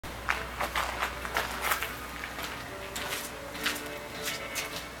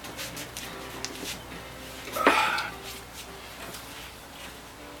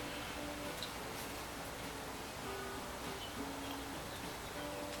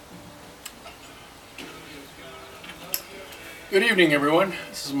Good evening, everyone.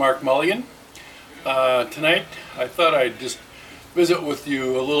 This is Mark Mulligan. Tonight, I thought I'd just visit with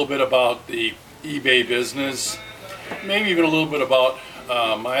you a little bit about the eBay business, maybe even a little bit about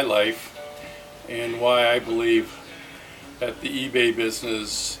my life and why I believe that the eBay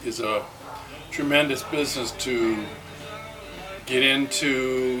business is a tremendous business to get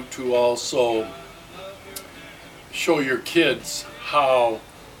into, to also show your kids how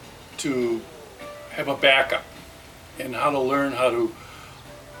to have a backup and how to learn how to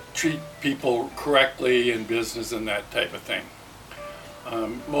treat people correctly in business and that type of thing.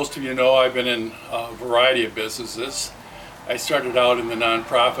 Most of you know I've been in a variety of businesses. I started out in the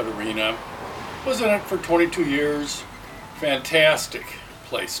nonprofit arena, was in it for 22 years. Fantastic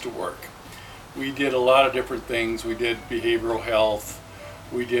place to work. We did a lot of different things. We did behavioral health,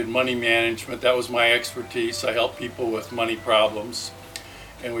 we did money management. That was my expertise. I helped people with money problems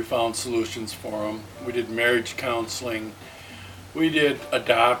and we found solutions for them. We did marriage counseling, we did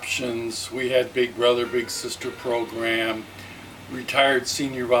adoptions, we had Big Brother, Big Sister program, retired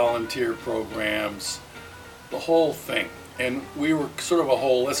senior volunteer programs, the whole thing. And we were sort of a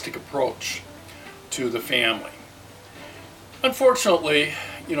holistic approach to the family. Unfortunately,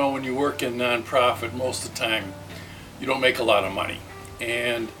 you know, when you work in nonprofit, most of the time you don't make a lot of money.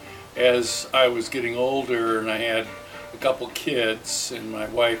 And as I was getting older and I had a couple kids and my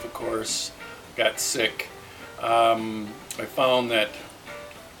wife, of course, got sick, I found that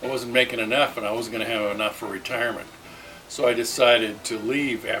I wasn't making enough and I wasn't going to have enough for retirement. So I decided to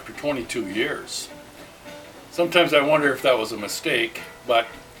leave after 22 years. Sometimes I wonder if that was a mistake, but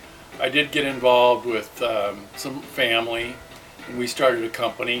I did get involved with some family and we started a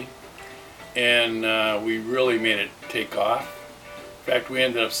company and we really made it take off. In fact, we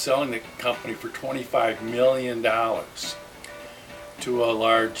ended up selling the company for $25 million to a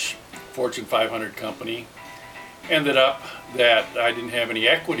large Fortune 500 company. Ended up that I didn't have any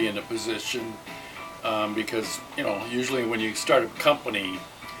equity in the position because, you know, usually when you start a company,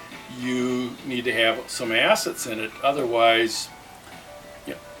 you need to have some assets in it. Otherwise,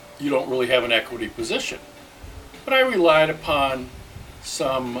 you don't really have an equity position. But I relied upon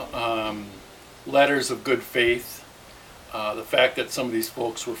some letters of good faith. The fact that some of these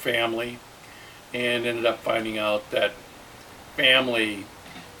folks were family, and ended up finding out that family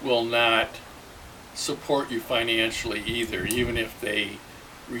will not support you financially either, even if they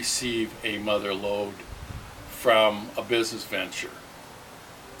receive a mother lode from a business venture.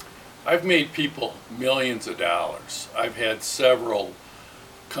 I've made people millions of dollars. I've had several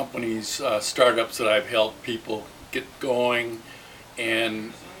companies, startups that I've helped people get going,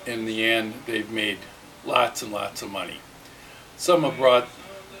 and in the end they've made lots and lots of money. Some have brought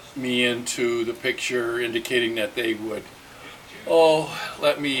me into the picture indicating that they would,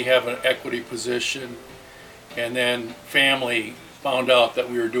 let me have an equity position, and then family found out that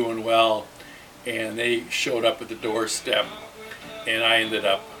we were doing well and they showed up at the doorstep and I ended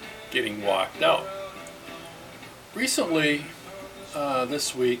up getting walked out. Recently,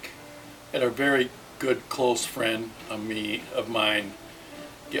 this week, had a very good close friend of mine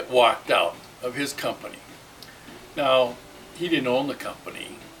get walked out of his company. Now, he didn't own the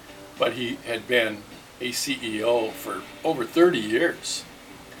company, but he had been a CEO for over 30 years.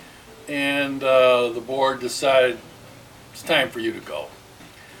 And the board decided it's time for you to go.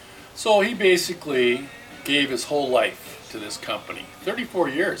 So he basically gave his whole life to this company. 34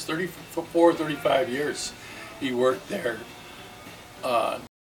 years, 35 years he worked there.